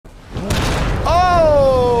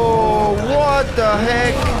the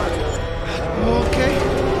heck? Okay.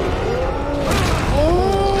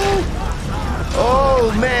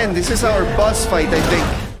 Oh man, this is our boss fight, I think.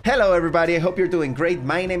 Hello everybody, I hope you're doing great.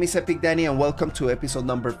 My name is Epic Danny and welcome to episode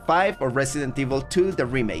number 5 of Resident Evil 2, the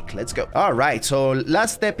remake. Let's go. Alright, so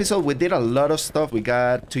last episode we did a lot of stuff. We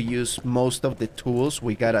got to use most of the tools.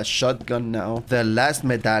 We got a shotgun now. The last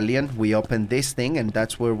medallion, we opened this thing and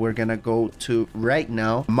that's where we're gonna go to right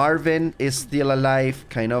now. Marvin is still alive,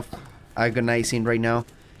 kind of agonizing right now.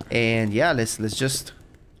 And yeah, let's just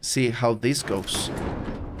see how this goes.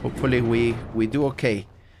 Hopefully we do okay.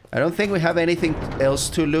 I don't think we have anything else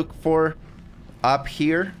to look for up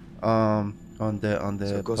here on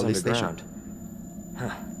the police station.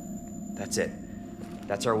 Huh. That's it.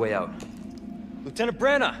 That's our way out. Lieutenant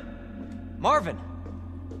Branna! Marvin!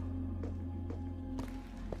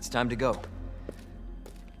 It's time to go.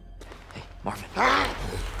 Hey, Marvin.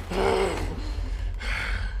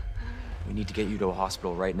 We need to get you to a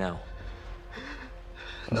hospital right now.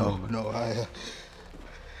 No,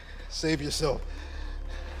 save yourself.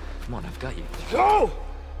 Come on, I've got you. Go!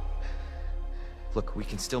 Look, we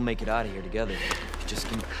can still make it out of here together. Just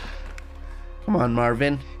can... Come on,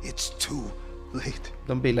 Marvin. It's too late.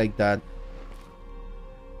 Don't be like that.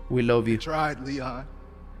 We love you. I tried, Leon.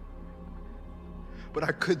 But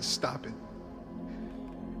I couldn't stop it.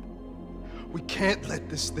 We can't let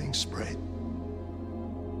this thing spread.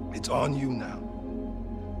 It's on you now.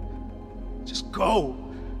 Just go.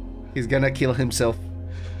 He's gonna kill himself.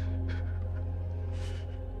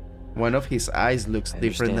 One of his eyes looks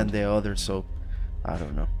different than the other, so I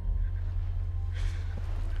don't know.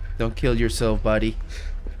 Don't kill yourself, buddy.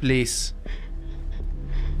 Please.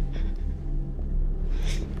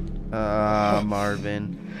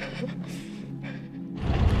 Marvin.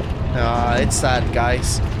 It's sad,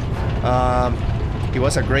 guys. He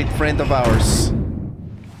was a great friend of ours.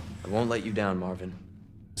 I won't let you down, Marvin.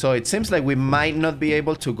 So it seems like we might not be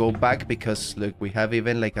able to go back because, look, we have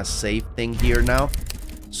even like a save thing here now.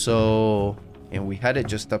 So, and we had it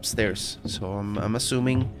just upstairs. So I'm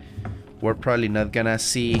assuming we're probably not gonna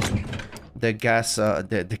see the gas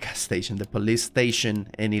station, the police station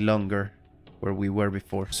any longer where we were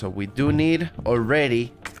before. So we do need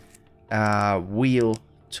already a wheel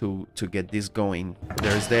to get this going.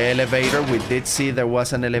 There's the elevator. We did see there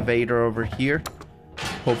was an elevator over here.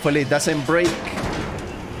 Hopefully it doesn't break.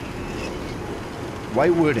 Why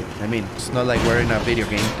would it? I mean, it's not like we're in a video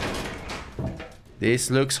game. This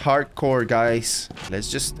looks hardcore, guys. Let's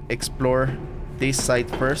just explore this side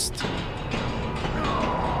first.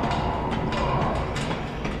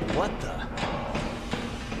 What the?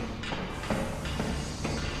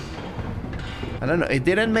 I don't know. It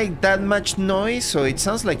didn't make that much noise, so it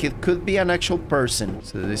sounds like it could be an actual person.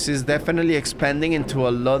 So this is definitely expanding into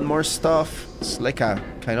a lot more stuff. It's like a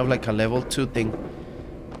kind of like a level 2 thing.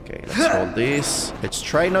 Okay, let's hold this. Let's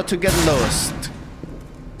try not to get lost.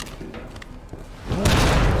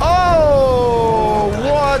 Oh,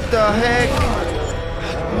 what the heck?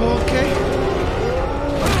 Okay.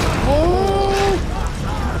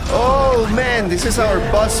 Oh man, this is our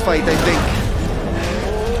boss fight, I think.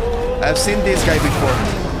 I've seen this guy before.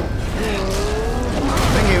 I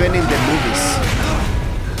think even in the movies.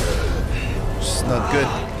 It's not good.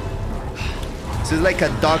 This is like a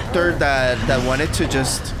doctor that wanted to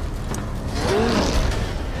just...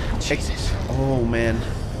 Jesus. Oh man.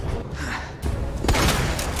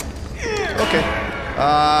 Okay.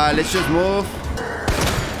 Let's just move.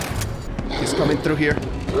 He's coming through here.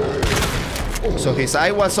 So his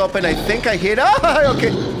eye was open. I think I hit. Ah,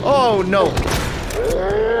 okay. Oh no.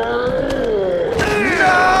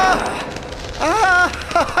 No! Ah!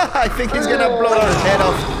 I think he's gonna blow our head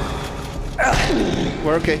off.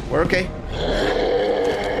 We're okay. We're okay.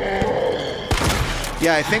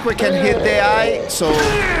 Yeah, I think we can hit the eye. So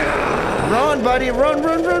run, buddy. Run,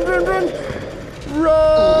 run, run, run, run.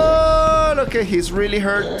 Run! Okay, he's really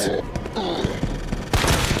hurt.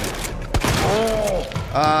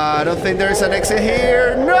 I don't think there's an exit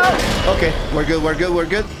here. No! Okay, we're good, we're good, we're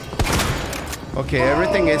good. Okay,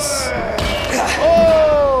 everything is...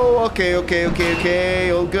 Oh! Okay, okay, okay,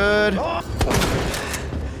 okay. All good.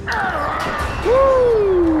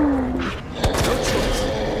 Woo! No choice.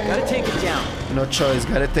 Gotta take it down. No choice,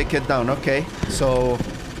 gotta take it down. Okay, so...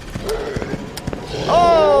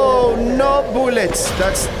 Oh, no bullets.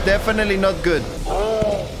 That's definitely not good.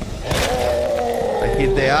 I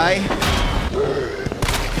hit the eye.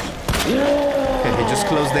 Okay, he just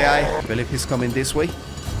closed the eye. I believe he's coming this way.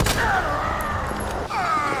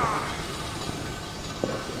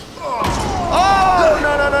 Oh,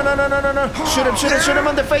 no, no, no, no, no, no, no, no. Shoot him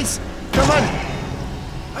on the face. Come on.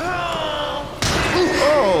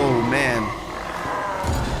 Oh, man.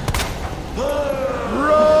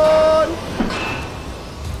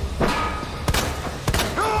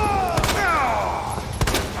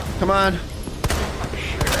 Come on.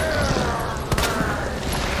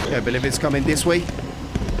 Okay, I believe it's coming this way.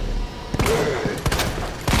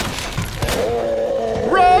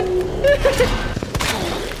 Run!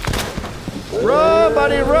 Run,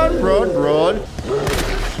 buddy, run, run, run.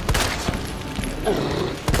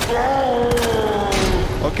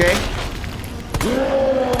 Okay.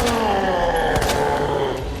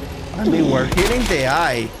 I mean, we're hitting the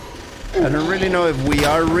eye. I don't really know if we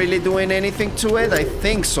are really doing anything to it. I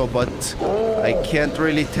think so, but I can't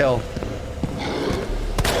really tell.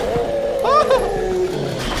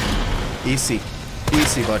 Easy.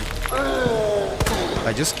 Easy, buddy.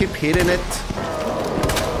 I just keep hitting it.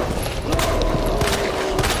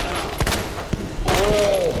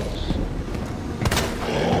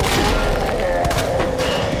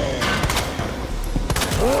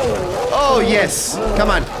 Oh, yes. Come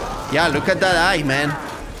on. Yeah, look at that eye, man.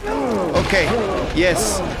 Okay.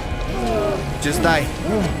 Yes. Just die.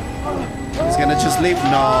 He's gonna just leave.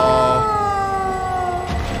 No.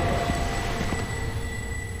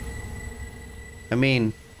 I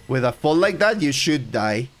mean, with a fall like that, you should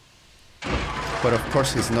die. But of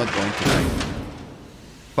course, he's not going to die.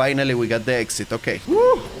 Finally, we got the exit. Okay.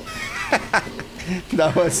 Woo!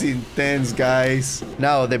 That was intense, guys.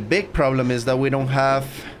 Now, the big problem is that we don't have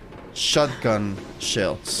shotgun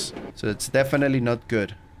shells. So it's definitely not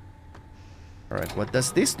good. Alright, what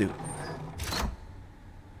does this do?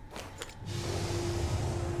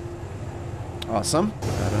 Awesome.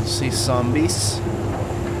 I don't see zombies.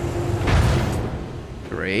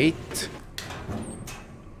 Great.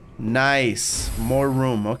 Nice. More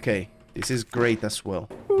room. Okay. This is great as well.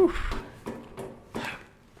 Whew.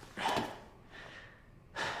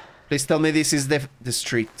 Please tell me this is the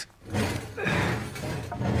street.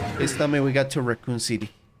 Please tell me we got to Raccoon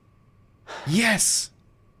City. Yes!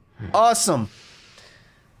 Awesome!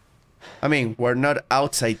 I mean, we're not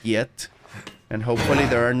outside yet. And hopefully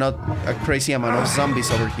there are not a crazy amount of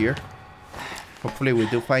zombies over here. Hopefully we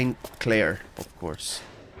do find Claire, of course.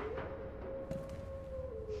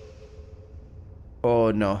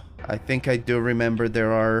 Oh no, I think I do remember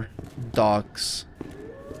there are dogs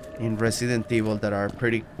in Resident Evil that are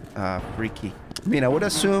pretty freaky. I mean, I would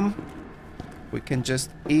assume we can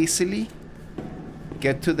just easily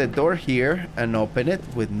get to the door here and open it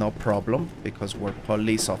with no problem because we're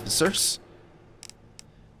police officers.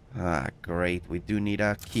 Ah, great. We do need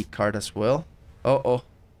a key card as well. Oh.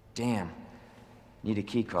 Damn. Need a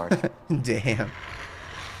key card. Damn.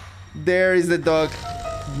 There is the dog.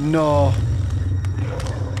 No. You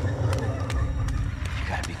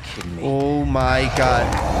gotta be kidding me. Oh my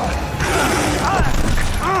god.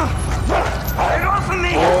 Get off of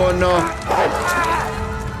me! Oh no.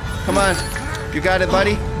 Come on. You got it,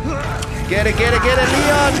 buddy. Get it,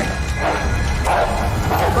 Leon.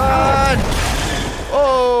 Come on.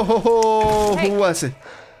 Oh, hey. Who was it?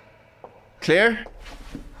 Claire?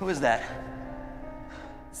 Who is that?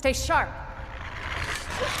 Stay sharp.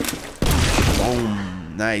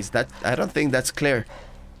 Boom. Nice. I don't think that's Claire.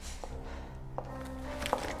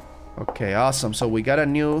 Okay, awesome. So we got a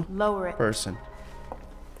new person.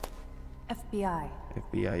 FBI.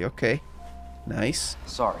 FBI, okay. Nice.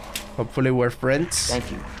 Sorry. Hopefully we're friends.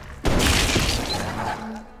 Thank you.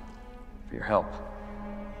 For your help.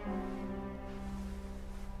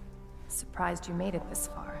 Surprised you made it this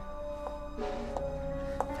far.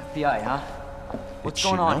 FBI, huh? What's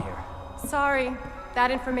going on here? Sorry,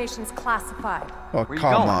 that information's classified. Oh, Where you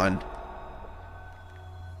come going? on.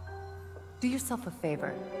 Do yourself a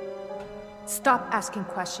favor. Stop asking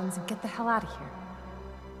questions and get the hell out of here.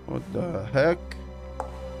 What the heck?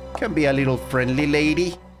 Can be a little friendly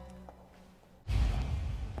lady.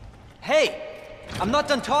 Hey! I'm not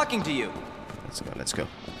done talking to you! Let's go.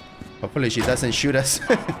 Hopefully she doesn't shoot us.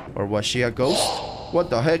 Or was she a ghost? What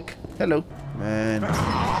the heck? Hello. Man.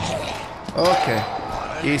 Okay.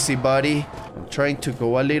 Easy, buddy. I'm trying to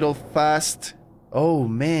go a little fast. Oh,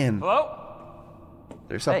 man. Hello?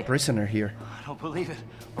 There's a prisoner here. I don't believe it.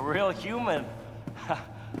 A real human.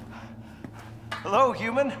 Hello,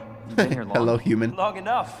 human. You've been here long. Hello, human. Long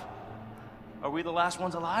enough. Are we the last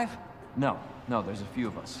ones alive? No, there's a few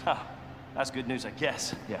of us. Huh. That's good news, I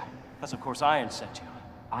guess. Yeah. That's of course Iron sent you.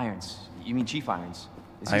 Irons. You mean Chief Irons?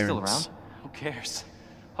 Is he still around? Who cares?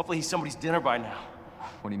 Hopefully he's somebody's dinner by now.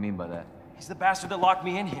 What do you mean by that? He's the bastard that locked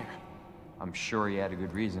me in here. I'm sure he had a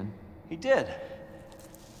good reason. He did.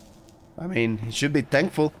 I mean, he should be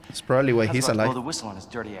thankful. It's probably why he's Blow alive. the whistle on his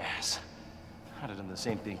dirty ass. I'd have done the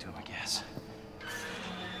same thing to him, I guess.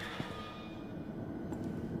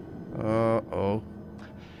 Uh-oh.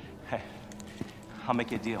 Hey, I'll make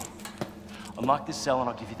you a deal. Unlock this cell and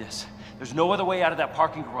I'll give you this. There's no other way out of that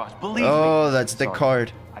parking garage. Believe me. Oh, that's the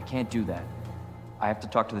card. I I can't do that. I have to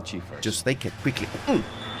talk to the chief first. Just take it quickly.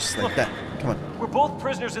 Just like that. Come on. We're both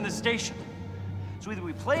prisoners in the station. So either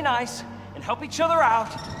we play nice and help each other out,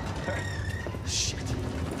 or... Shit.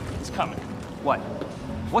 It's coming. What?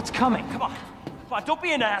 What's coming? Come on. Come on, don't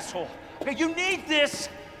be an asshole. Okay, you need this.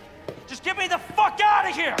 Just get me the fuck out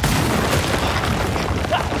of here!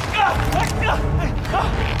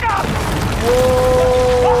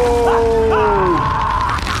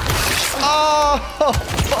 Oh!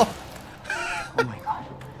 Oh my god.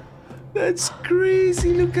 That's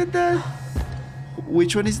crazy. Look at that.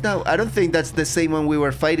 Which one is that? I don't think that's the same one we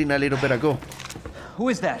were fighting a little bit ago. Who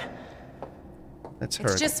is that? That's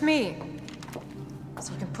her. It's just me.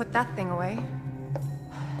 So you can put that thing away.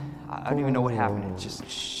 I don't even know what happened. It just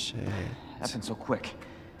Shit. happened so quick.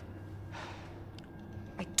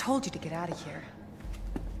 I told you to get out of here.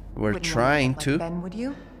 We're Wouldn't trying like to. Ben, would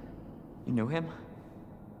you? You knew him?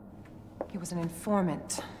 He was an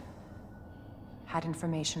informant. Had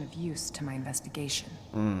information of use to my investigation.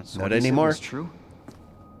 So Not what he said anymore. was true?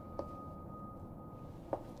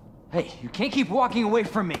 Hey, you can't keep walking away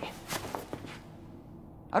from me.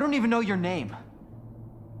 I don't even know your name.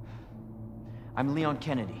 I'm Leon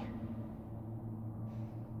Kennedy.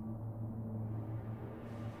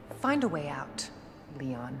 Find a way out,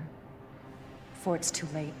 Leon. Before it's too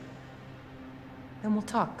late. Then we'll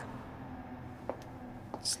talk.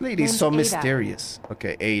 This lady's Name's so Ada. mysterious.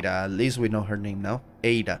 Okay, Ada. At least we know her name now.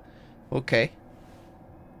 Ada. Okay.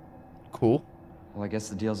 Cool. Well, I guess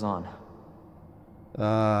the deal's on.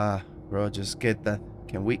 Bro, just get that.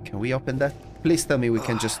 Can we open that? Please tell me we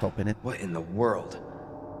can just open it. What in the world?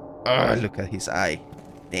 Look at his eye.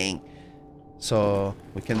 Dang. So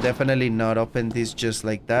we can definitely not open this just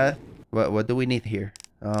like that. What do we need here?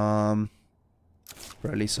 Probably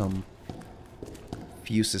some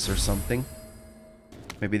fuses or something.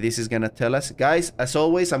 Maybe this is gonna tell us. Guys, as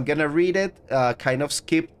always, I'm gonna read it, kind of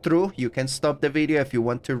skip through. You can stop the video if you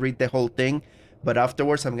want to read the whole thing, but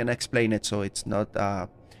afterwards I'm gonna explain it so it's not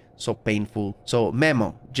so painful. So,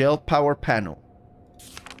 memo, gel power panel.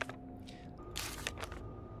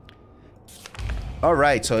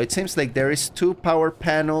 Alright, so it seems like there is 2 power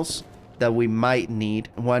panels that we might need.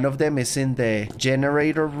 One of them is in the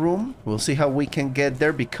generator room. We'll see how we can get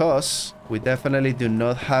there because we definitely do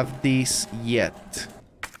not have these yet.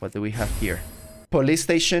 What do we have here? Police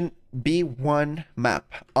station B1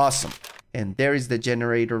 map. Awesome. And there is the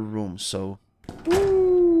generator room. So,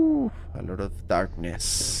 woo, a lot of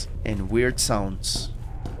darkness and weird sounds.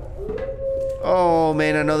 Oh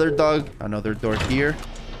man, another dog. Another door here.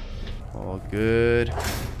 All good.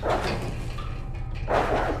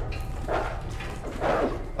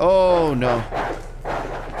 Oh no.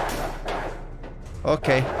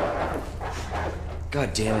 Okay.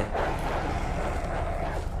 God damn it.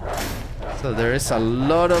 So there is a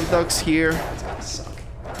lot of dogs here. It's gonna suck.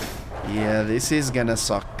 Yeah, this is gonna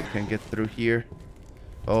suck. I can get through here.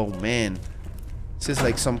 Oh man. This is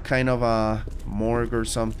like some kind of a morgue or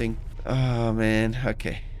something. Oh man.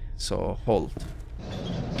 Okay. So hold.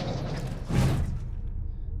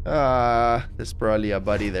 There's probably a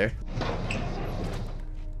body there.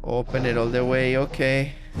 Open it all the way.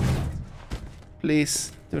 Okay.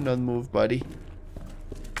 Please do not move, buddy.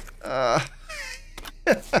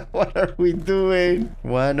 What are we doing?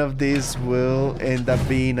 One of these will end up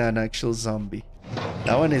being an actual zombie.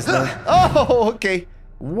 That one is not. Oh, okay.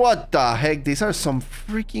 What the heck? These are some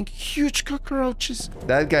freaking huge cockroaches.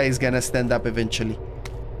 That guy is gonna stand up eventually.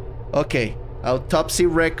 Okay. Autopsy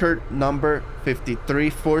record number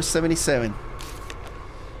 53477.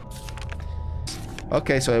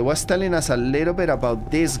 Okay, so it was telling us a little bit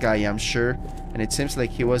about this guy, I'm sure. And it seems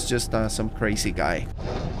like he was just some crazy guy.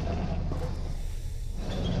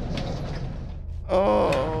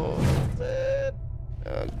 Oh, man.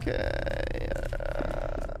 Okay.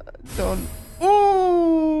 Don't.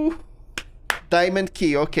 Ooh! Diamond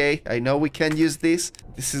key. Okay, I know we can use this.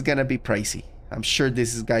 This is gonna be pricey. I'm sure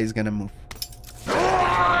this guy is gonna move.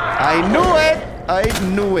 I knew it! I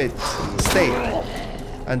knew it. Stay.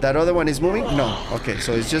 And that other one is moving? No. Okay,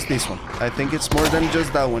 so it's just this one. I think it's more than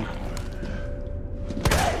just that one.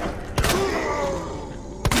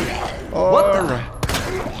 What the? Alright.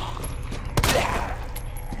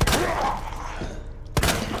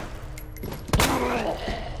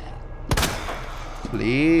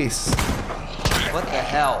 Please. What the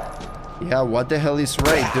hell? Yeah, what the hell is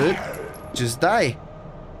right, dude? Just die.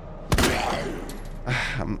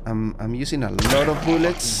 I'm using a lot of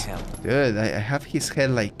bullets. Dude, I have his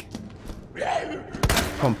head like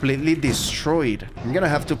completely destroyed. I'm gonna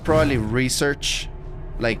have to probably research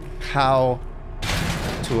like how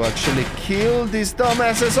to actually kill these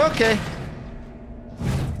dumbasses. Okay.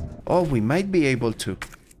 Oh, we might be able to.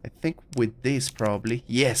 I think with this probably.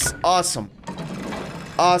 Yes, awesome.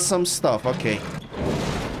 Awesome stuff. Okay.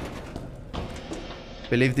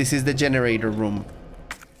 Believe this is the generator room.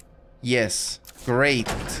 Yes, great.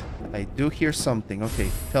 I do hear something. Okay,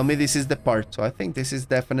 tell me this is the part. So I think this is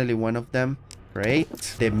definitely one of them.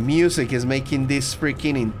 Great. The music is making this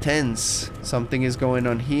freaking intense. Something is going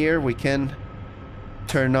on here. We can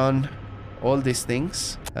turn on all these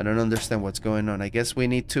things. I don't understand what's going on. I guess we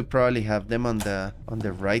need to probably have them on the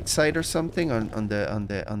right side or something, on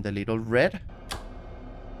the little red.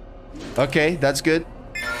 Okay, that's good.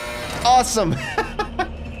 Awesome.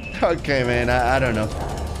 Okay, man, I don't know.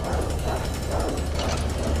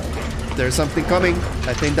 There's something coming.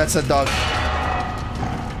 I think that's a dog.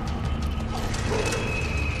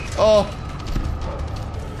 Oh.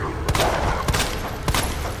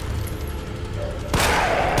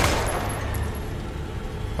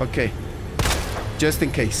 Okay. Just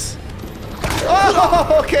in case.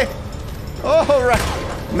 Oh, okay. Oh, all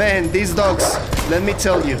right. Man, these dogs, let me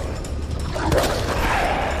tell you.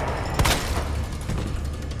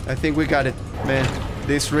 I think we got it. Man,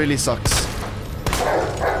 this really sucks.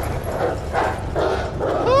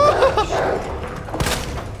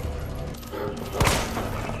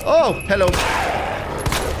 Oh, hello.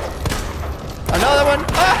 Another one.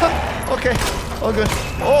 Ah, okay. All good.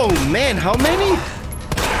 Oh, man, how many?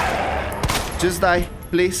 Just die,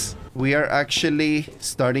 please. We are actually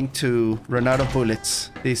starting to run out of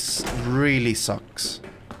bullets. This really sucks.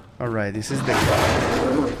 All right, this is the...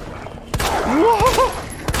 Whoa!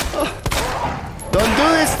 Don't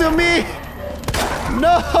do this to me!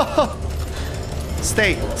 No!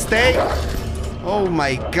 Stay, stay. Oh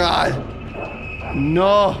my god.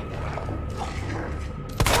 No.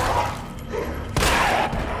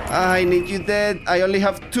 I need you dead. I only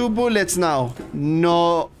have 2 bullets now.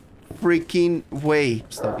 No freaking way.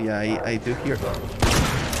 Stop. Yeah, I do hear.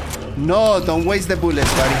 No, don't waste the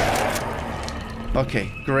bullets, buddy.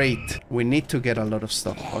 Okay, great. We need to get a lot of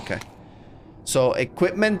stuff. Okay. So,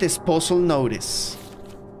 equipment disposal notice.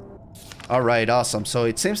 Alright, awesome. So,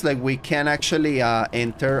 it seems like we can actually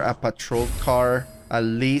enter a patrol car at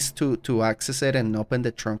least to access it and open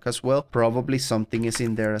the trunk as well. Probably something is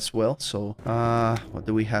in there as well. So, what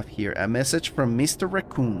do we have here? A message from Mr.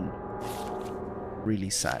 Raccoon. Really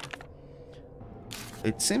sad.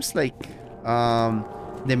 It seems like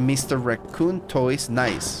the Mr. Raccoon toys.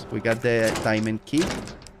 Nice. We got the diamond key.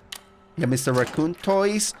 Yeah, Mr. Raccoon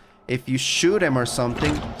toys. If you shoot him or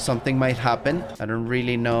something, something might happen. I don't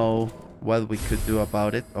really know what we could do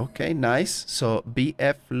about it. Okay, nice. So,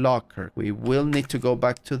 BF locker. We will need to go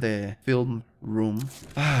back to the film room.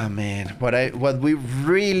 Ah, man. What we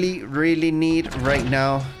really need right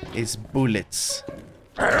now is bullets.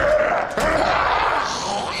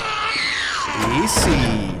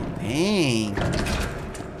 Easy. Dang.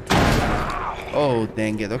 Oh,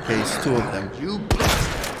 dang it. Okay, it's 2 of them.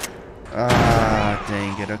 Ah,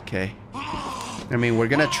 dang it. Okay. I mean, we're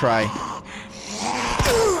gonna try.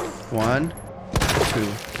 1,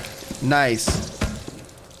 2. Nice.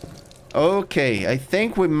 Okay, I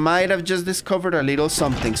think we might have just discovered a little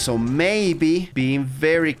something. So maybe being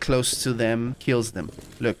very close to them kills them.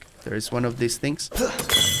 Look, there is one of these things.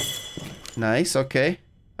 Nice, okay.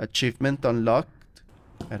 Achievement unlocked.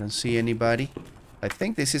 I don't see anybody. I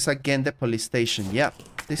think this is again the police station. Yeah,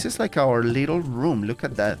 this is like our little room. Look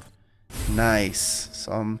at that. Nice.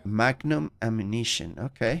 Some magnum ammunition.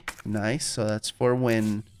 Okay, nice. So that's for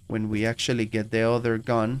when we actually get the other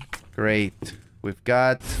gun. Great. We've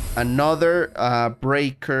got another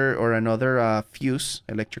breaker or another fuse,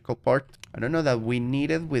 electrical part. I don't know that we need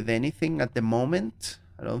it with anything at the moment.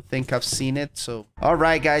 I don't think I've seen it, so...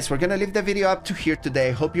 Alright guys, we're gonna leave the video up to here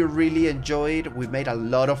today. Hope you really enjoyed. We made a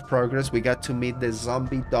lot of progress. We got to meet the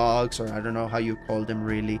zombie dogs, or I don't know how you call them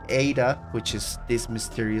really. Ada, which is this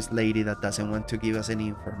mysterious lady that doesn't want to give us any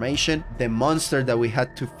information. The monster that we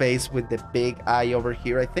had to face with the big eye over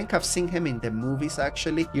here. I think I've seen him in the movies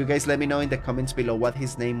actually. You guys let me know in the comments below what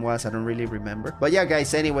his name was. I don't really remember. But yeah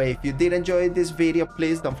guys, anyway, if you did enjoy this video,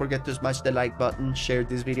 please don't forget to smash the like button. Share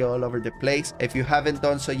this video all over the place. If you haven't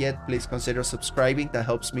done so yet, please consider subscribing. That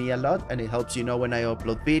helps me a lot and it helps you know when I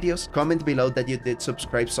upload videos. Comment below that you did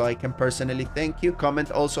subscribe so I can personally thank you.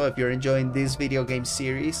 Comment also if you're enjoying this video game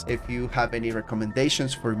series, if you have any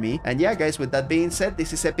recommendations for me. And yeah guys, with that being said,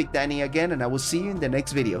 this is Epic Danny again, and I will see you in the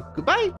next video. Goodbye.